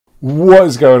What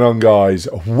is going on, guys?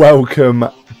 Welcome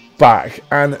back,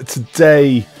 and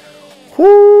today,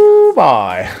 whoo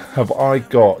my, have I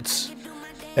got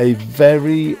a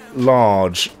very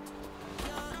large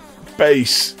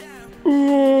base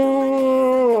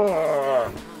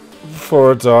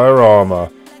for a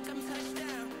diorama.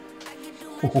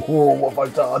 What have I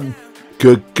done?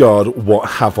 Good God, what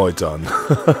have I done?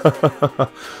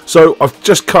 So I've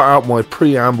just cut out my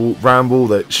preamble ramble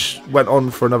that went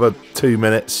on for another 2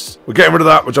 minutes. We're getting rid of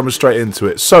that, we're jumping straight into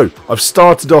it. So I've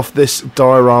started off this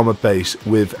diorama base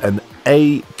with an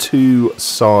A2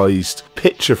 sized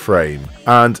picture frame,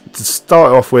 and to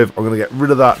start off with I'm going to get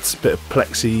rid of that bit of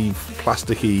plexi,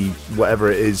 plasticky,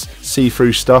 whatever it is,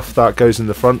 see-through stuff that goes in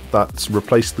the front that's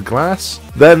replaced the glass.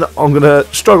 Then I'm going to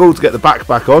struggle to get the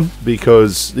back on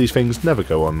because these things never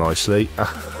go on nicely.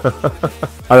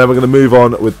 And then we're going to move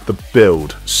on with the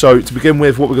build. So to begin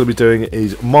with, what we're going to be doing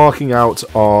is marking out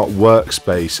our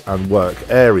workspace and work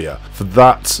area. For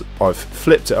that, I've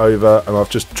flipped it over and I've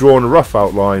just drawn a rough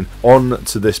outline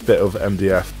onto this bit of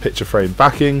MDF picture frame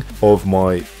backing of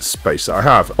my space that I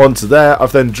have. Onto there,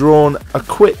 I've then drawn a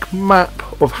quick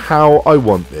map of how I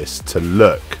want this to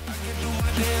look.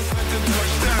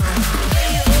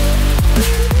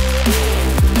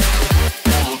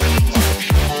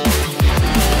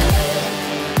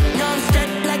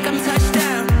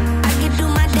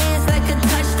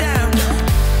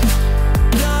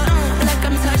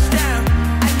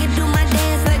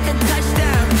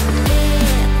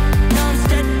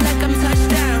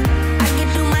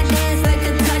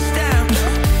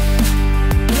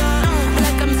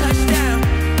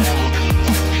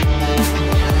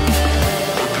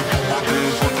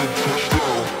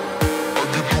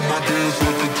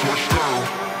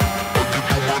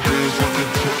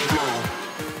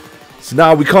 So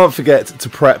now we can't forget to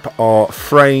prep our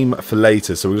frame for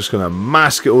later, so we're just going to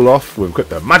mask it all off with a quick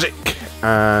bit of magic,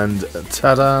 and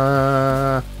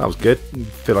ta-da! That was good. I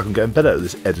feel like I'm getting better at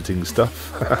this editing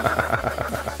stuff.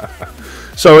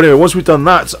 So anyway, once we've done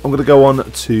that, I'm going to go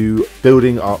on to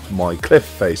building up my cliff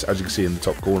face, as you can see in the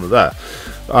top corner there.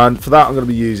 And for that, I'm going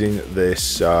to be using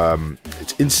this,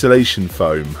 it's insulation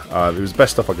foam. It was the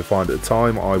best stuff I could find at the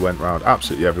time. I went around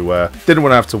absolutely everywhere. Didn't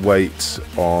want to have to wait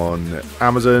on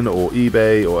Amazon or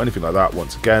eBay or anything like that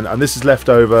once again. And this is left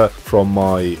over from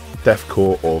my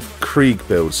Deathcore of Krieg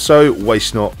builds, so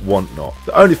waste not, want not.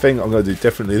 The only thing I'm going to do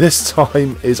differently this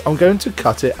time is I'm going to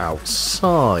cut it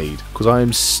outside, because I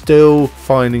am still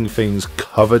finding things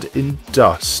covered in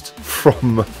dust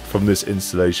from this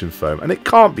installation foam, and it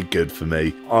can't be good for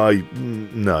me.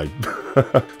 No.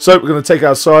 So we're going to take it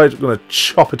outside, we're going to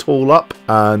chop it all up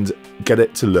and get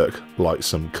it to look like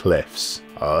some cliffs.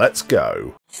 Let's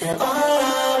go.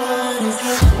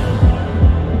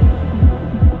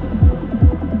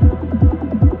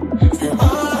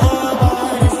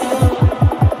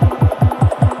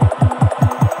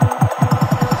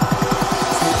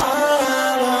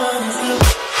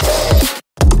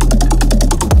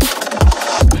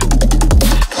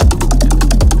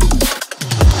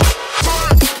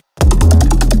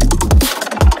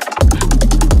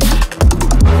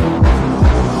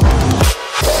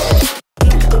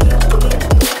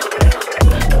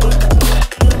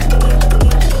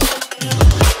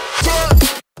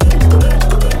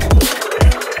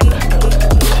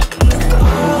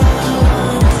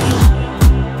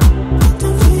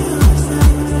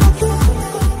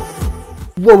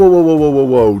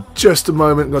 Whoa, just a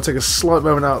moment. I'm going to take a slight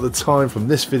moment out of the time from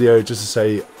this video just to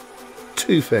say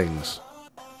two things.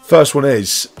 First one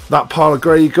is, that pile of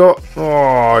grey you got,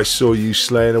 I saw you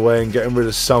slaying away and getting rid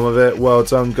of some of it. Well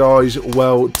done, guys,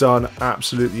 well done,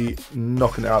 absolutely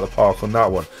knocking it out of the park on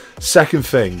that one. Second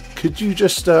thing, could you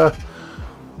just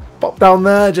pop down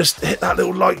there, just hit that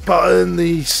little like button,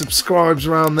 the subscribes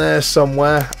around there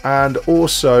somewhere, and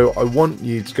also I want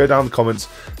you to go down the comments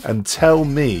and tell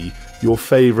me your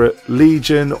favourite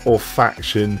legion or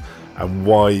faction and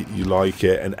why you like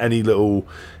it, and any little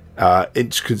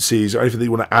intricacies or anything that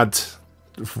you want to add,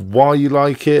 why you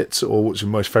like it or what's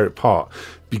your most favourite part,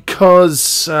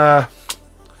 because I'm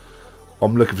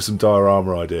looking for some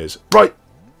diorama ideas. Right,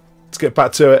 let's get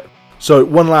back to it. So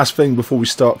one last thing before we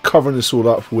start covering this all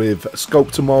up with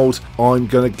Sculptor mould, I'm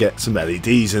going to get some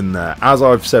LEDs in there. As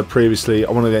I've said previously, I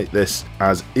want to make this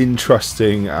as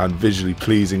interesting and visually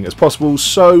pleasing as possible,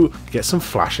 so get some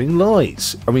flashing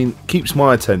lights. I mean, keeps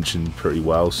my attention pretty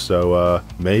well, so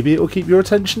maybe it will keep your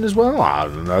attention as well. I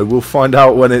don't know, we'll find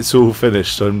out when it's all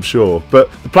finished, I'm sure.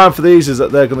 But the plan for these is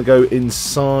that they're going to go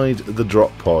inside the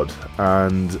drop pod,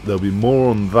 and there'll be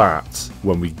more on that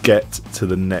when we get to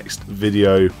the next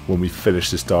video, when we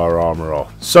finish this diorama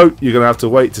off. So you're going to have to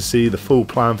wait to see the full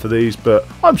plan for these, but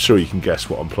I'm sure you can guess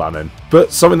what I'm planning.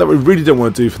 But something that we really don't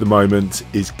want to do for the moment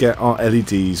is get our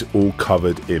LEDs all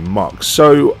covered in muck.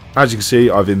 So as you can see,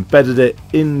 I've embedded it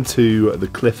into the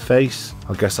cliff face.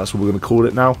 I guess that's what we're going to call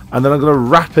it now. And then I'm going to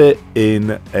wrap it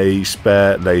in a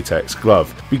spare latex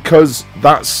glove, because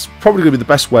that's probably going to be the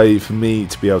best way for me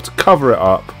to be able to cover it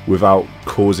up without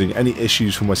causing any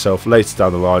issues for myself later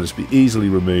down the line. It'll be easily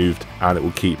removed, and it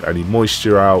will keep any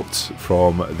moisture out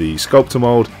from the Sculptor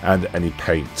mould and any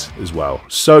paint as well.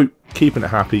 So keeping it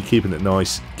happy, keeping it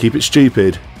nice, keep it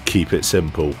stupid, keep it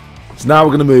simple. So now we're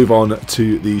going to move on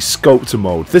to the Sculptor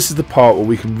mould. This is the part where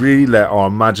we can really let our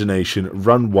imagination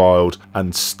run wild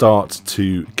and start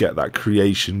to get that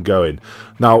creation going.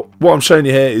 Now, what I'm showing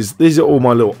you here is these are all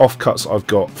my little offcuts I've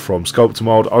got from Sculptor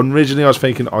mould. Originally, I was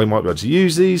thinking I might be able to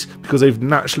use these because they've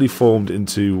naturally formed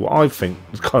into what I think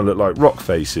kind of look like rock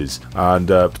faces and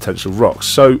potential rocks.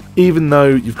 So even though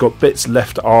you've got bits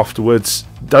left afterwards,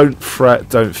 don't fret,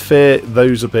 don't fear,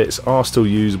 those bits are still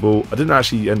usable. I didn't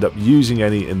actually end up using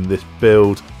any in this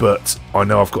build, but I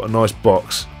know I've got a nice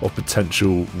box of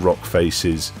potential rock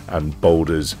faces and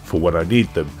boulders for when I need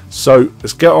them. So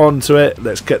let's get on to it,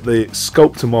 let's get the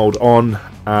Sculptor mould on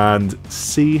and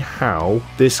see how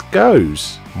this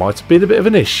goes. Might have been a bit of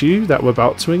an issue that we're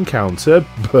about to encounter,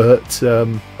 but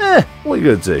what are you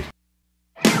going to do?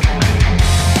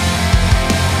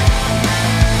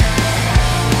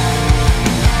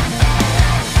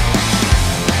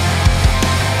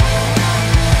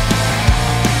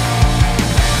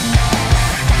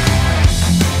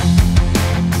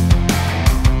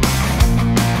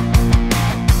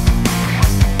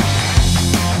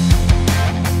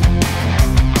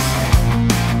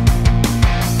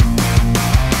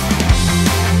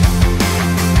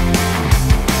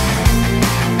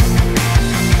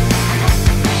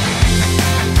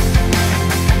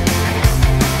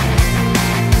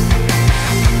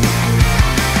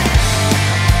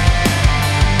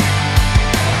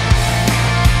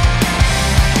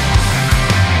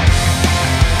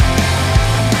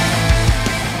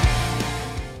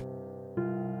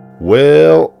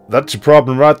 Well, that's your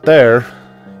problem right there.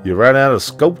 You ran out of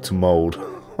Sculptor mould.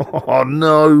 Oh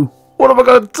no! What am I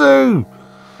going to do?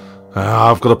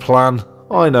 I've got a plan.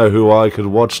 I know who I could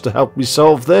watch to help me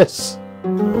solve this.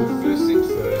 Well, first things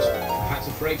first, I had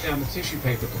to break down the tissue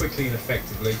paper quickly and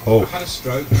effectively. Oh. I had a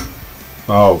stroke.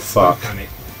 Oh fuck. Don't panic.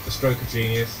 The stroke of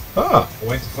genius. Ah. I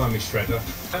went to find my shredder.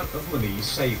 The amount of money you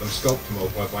save on Sculptor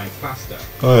mould by buying plaster.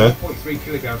 Oh yeah. 1.3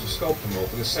 kilograms of Sculptor mould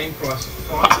for the same price of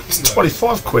 5 It's kilos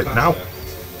 25 quid of now. plaster.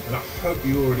 And I hope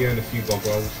you already own a few bog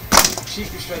rolls. The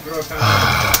cheapest shredder I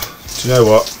found. Do you know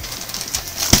what?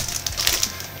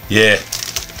 Yeah.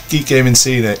 Geek Gaming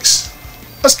Scenics.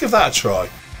 Let's give that a try.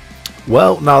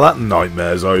 Well, now that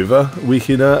nightmare's over, we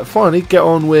can finally get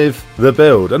on with the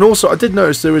build. And also, I did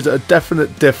notice there is a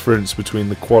definite difference between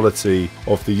the quality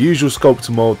of the usual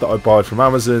Sculptor mould that I buy from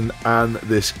Amazon and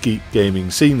this Geek Gaming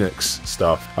Scenics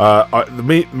stuff.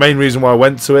 The main reason why I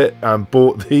went to it and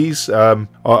bought these, I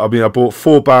bought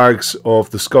 4 bags of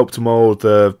the Sculptor mould,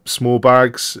 the small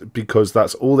bags, because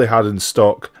that's all they had in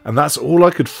stock. And that's all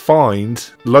I could find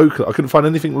local. I couldn't find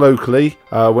anything locally.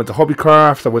 I went to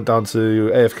Hobbycraft, I went down to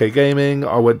AFK Gaming,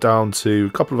 I went down to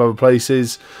a couple of other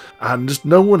places, and just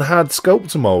no one had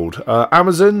Sculptor mould.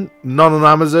 Amazon, none on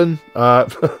Amazon.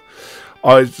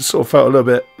 I sort of felt a little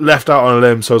bit left out on a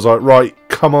limb, so I was like, right,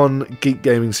 come on, Geek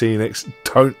Gaming Scenics,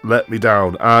 don't let me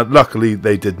down. And luckily,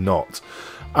 they did not.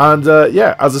 And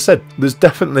yeah, as I said, there's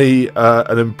definitely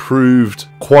an improved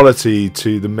quality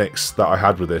to the mix that I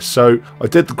had with this. So I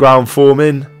did the ground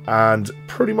forming and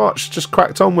pretty much just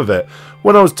cracked on with it.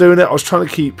 When I was doing it, I was trying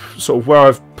to keep sort of where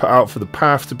I've put out for the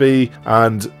path to be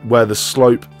and where the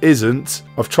slope isn't.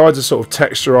 I've tried to sort of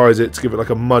texturize it to give it like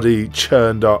a muddy,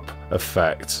 churned up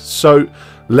effect. So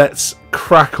let's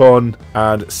crack on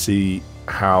and see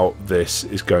how this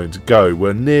is going to go.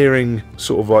 We're nearing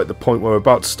sort of like the point where we're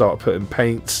about to start putting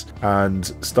paints and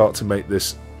start to make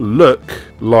this look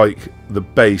like the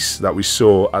base that we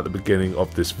saw at the beginning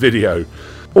of this video.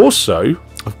 Also,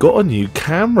 I've got a new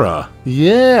camera.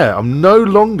 Yeah, I'm no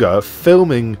longer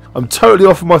filming. I'm totally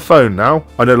off of my phone now.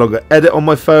 I no longer edit on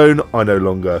my phone. I no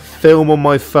longer film on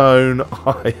my phone.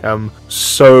 I am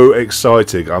so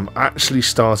excited. I'm actually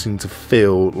starting to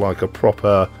feel like a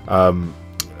proper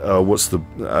what's the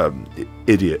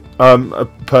idiot? A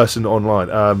person online.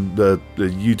 The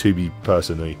YouTube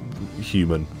person,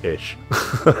 human-ish.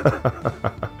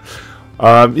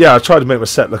 Yeah, I tried to make my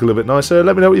set look a little bit nicer.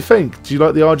 Let me know what you think. Do you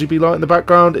like the RGB light in the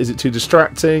background? Is it too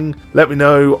distracting? Let me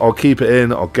know. I'll keep it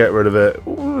in. I'll get rid of it.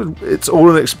 It's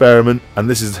all an experiment, and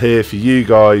this is here for you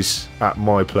guys at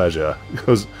my pleasure,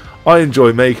 because I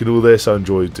enjoy making all this. I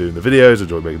enjoy doing the videos. I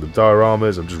enjoy making the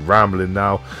dioramas. I'm just rambling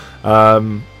now.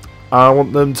 I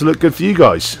want them to look good for you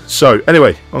guys. So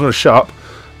anyway, I'm going to shut up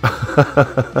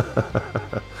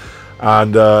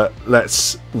and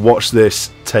let's watch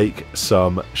this take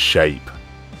some shape.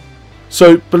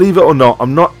 So believe it or not,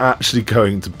 I'm not actually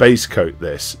going to base coat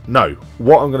this. No,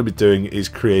 what I'm going to be doing is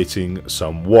creating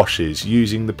some washes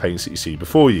using the paints that you see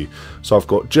before you. So I've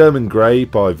got German Grey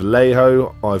by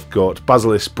Vallejo, I've got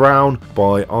Basilisk Brown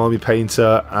by Army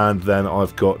Painter, and then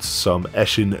I've got some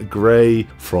Eschen Grey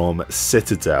from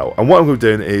Citadel. And what I'm going to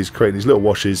be doing is creating these little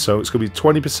washes. So it's going to be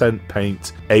 20%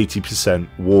 paint, 80%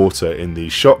 water in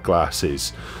these shot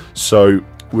glasses. So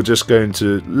we're just going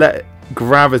to let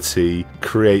gravity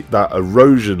create that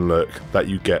erosion look that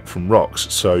you get from rocks.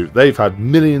 So they've had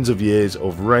millions of years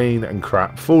of rain and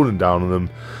crap falling down on them,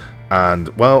 and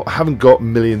well, I haven't got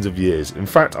millions of years. In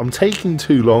fact, I'm taking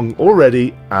too long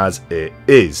already as it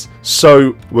is.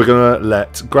 So we're gonna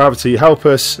let gravity help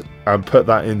us and put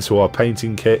that into our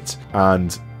painting kit,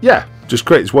 and yeah, just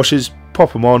create these washes,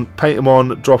 pop them on, paint them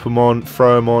on, drop them on,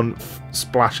 throw them on,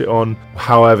 splash it on,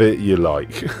 however you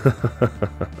like.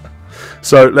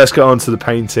 So let's get on to the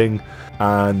painting,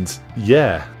 and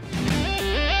yeah.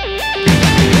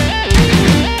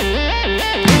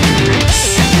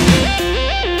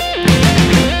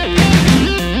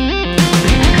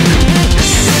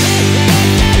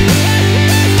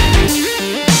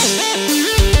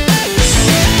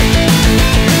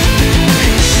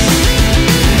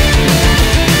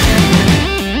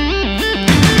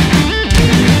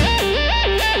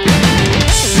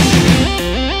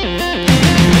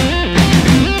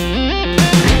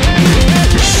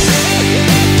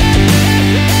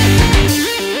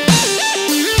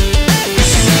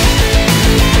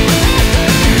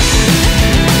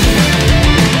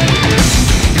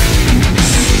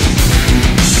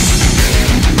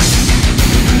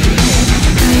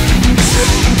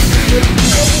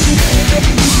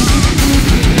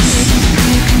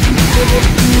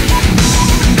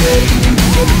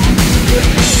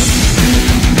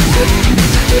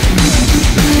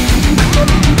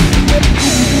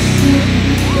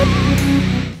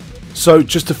 So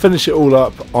just to finish it all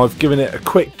up, I've given it a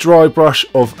quick dry brush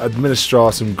of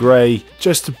Administratum Grey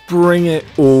just to bring it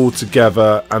all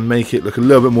together and make it look a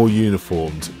little bit more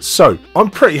uniformed. So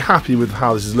I'm pretty happy with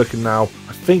how this is looking now.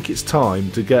 I think it's time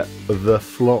to get the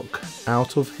flock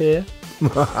out of here.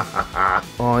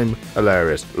 I'm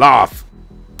hilarious. Laugh!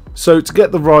 So to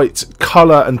get the right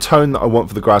colour and tone that I want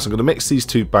for the grass, I'm going to mix these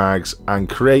two bags and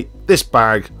create this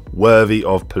bag worthy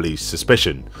of police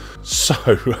suspicion.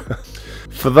 So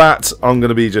for that, I'm going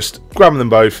to be just grabbing them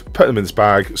both, putting them in this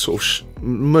bag, sort of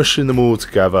mushing them all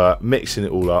together, mixing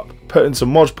it all up, putting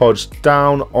some Mod Podge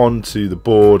down onto the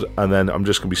board, and then I'm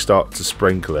just going to be starting to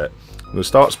sprinkle it. I'm going to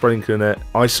start sprinkling it.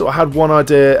 I sort of had one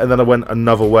idea, and then I went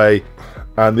another way,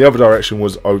 and the other direction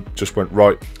was I just went,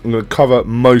 right, I'm going to cover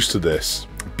most of this.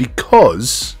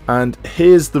 Because, and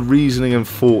here's the reasoning and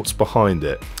thoughts behind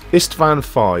it, Istvan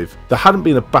 5, there hadn't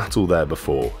been a battle there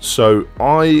before, so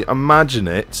I imagine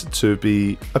it to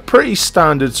be a pretty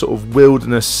standard sort of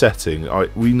wilderness setting.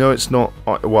 We know it's not,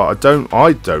 well, I don't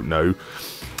know,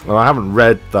 and I haven't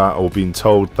read that or been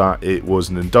told that it was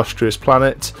an industrious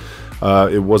planet.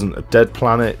 It wasn't a dead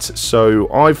planet, so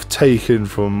I've taken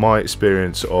from my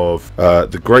experience of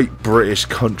the great British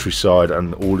countryside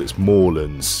and all its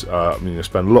moorlands. I mean, I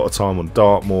spent a lot of time on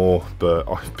Dartmoor,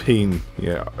 but I've been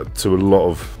to a lot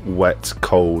of wet,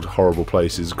 cold, horrible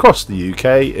places across the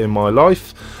UK in my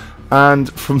life,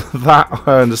 and from that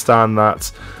I understand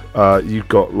that you've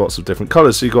got lots of different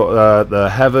colours. So you've got the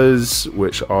heathers,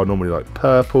 which are normally like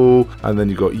purple, and then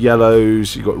you've got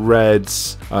yellows, you've got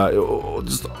reds,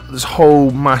 just this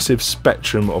whole massive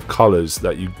spectrum of colours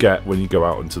that you get when you go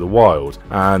out into the wild.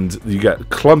 And you get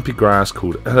clumpy grass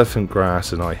called elephant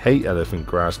grass, and I hate elephant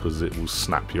grass because it will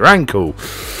snap your ankle.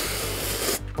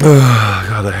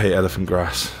 God, I hate elephant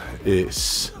grass. It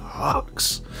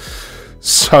sucks.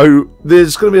 So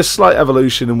there's going to be a slight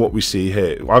evolution in what we see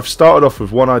here. I've started off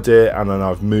with one idea, and then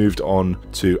I've moved on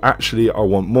to actually I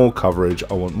want more coverage,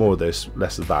 I want more of this,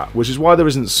 less of that, which is why there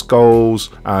isn't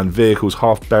skulls and vehicles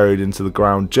half buried into the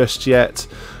ground just yet,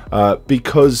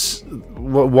 because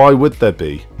why would there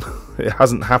be? It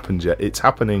hasn't happened yet. It's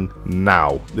happening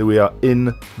now. We are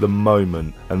in the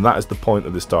moment, and that is the point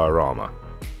of this diorama.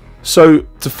 So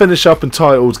to finish up and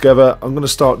tie it all together, I'm going to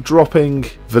start dropping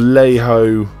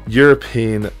Vallejo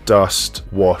European dust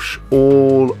wash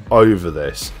all over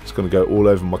this. It's going to go all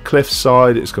over my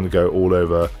cliffside, it's going to go all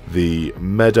over the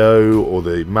meadow or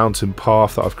the mountain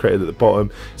path that I've created at the bottom.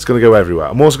 It's going to go everywhere.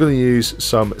 I'm also going to use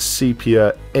some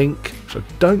sepia ink, which I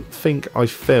don't think I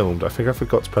filmed. I think I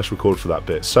forgot to press record for that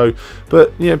bit. So,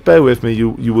 but you know, bear with me,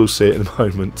 you will see it in a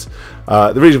moment.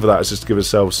 The reason for that is just to give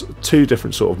ourselves two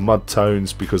different sort of mud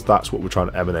tones, because that's what we're trying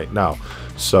to emanate now.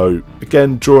 So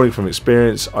again, drawing from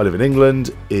experience, I live in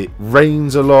England, it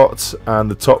rains a lot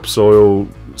and the topsoil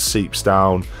seeps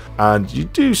down, and you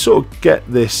do sort of get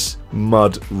this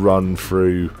mud run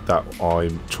through that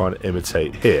I'm trying to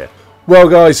imitate here. Well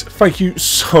guys, thank you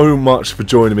so much for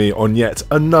joining me on yet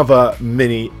another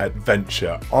mini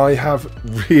adventure. I have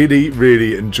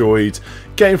really enjoyed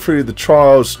getting through the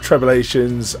trials,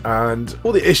 tribulations and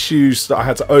all the issues that I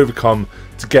had to overcome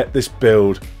to get this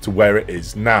build to where it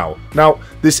is now. Now,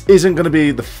 this isn't going to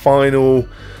be the final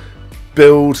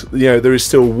build, you know, there is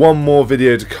still one more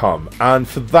video to come, and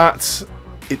for that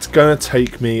it's going to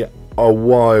take me a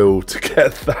while to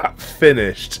get that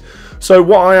finished. So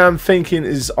what I am thinking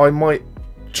is I might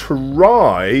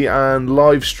try and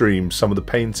live stream some of the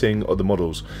painting of the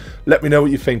models. Let me know what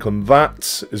you think on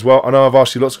that as well. I know I've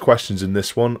asked you lots of questions in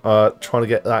this one, trying to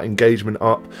get that engagement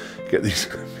up, get these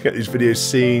videos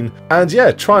seen, and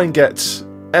yeah, try and get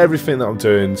everything that I'm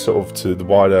doing sort of to the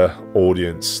wider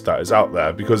audience that is out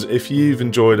there, because if you've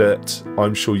enjoyed it,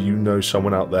 I'm sure you know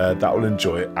someone out there that will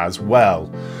enjoy it as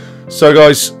well. So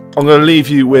guys, I'm going to leave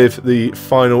you with the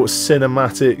final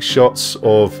cinematic shots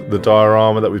of the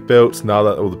diorama that we've built now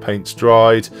that all the paint's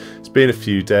dried. It's been a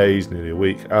few days, nearly a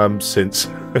week, since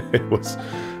it was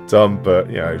done, but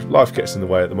you know, life gets in the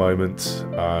way at the moment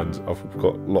and I've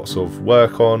got lots of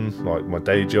work on, like my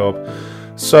day job.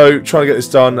 So trying to get this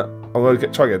done, I'm going to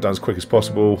try to get it done as quick as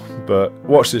possible, but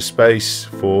watch this space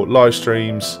for live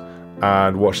streams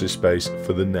and watch this space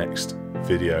for the next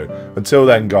video. Until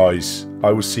then guys,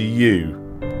 I will see you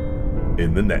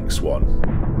in the next one.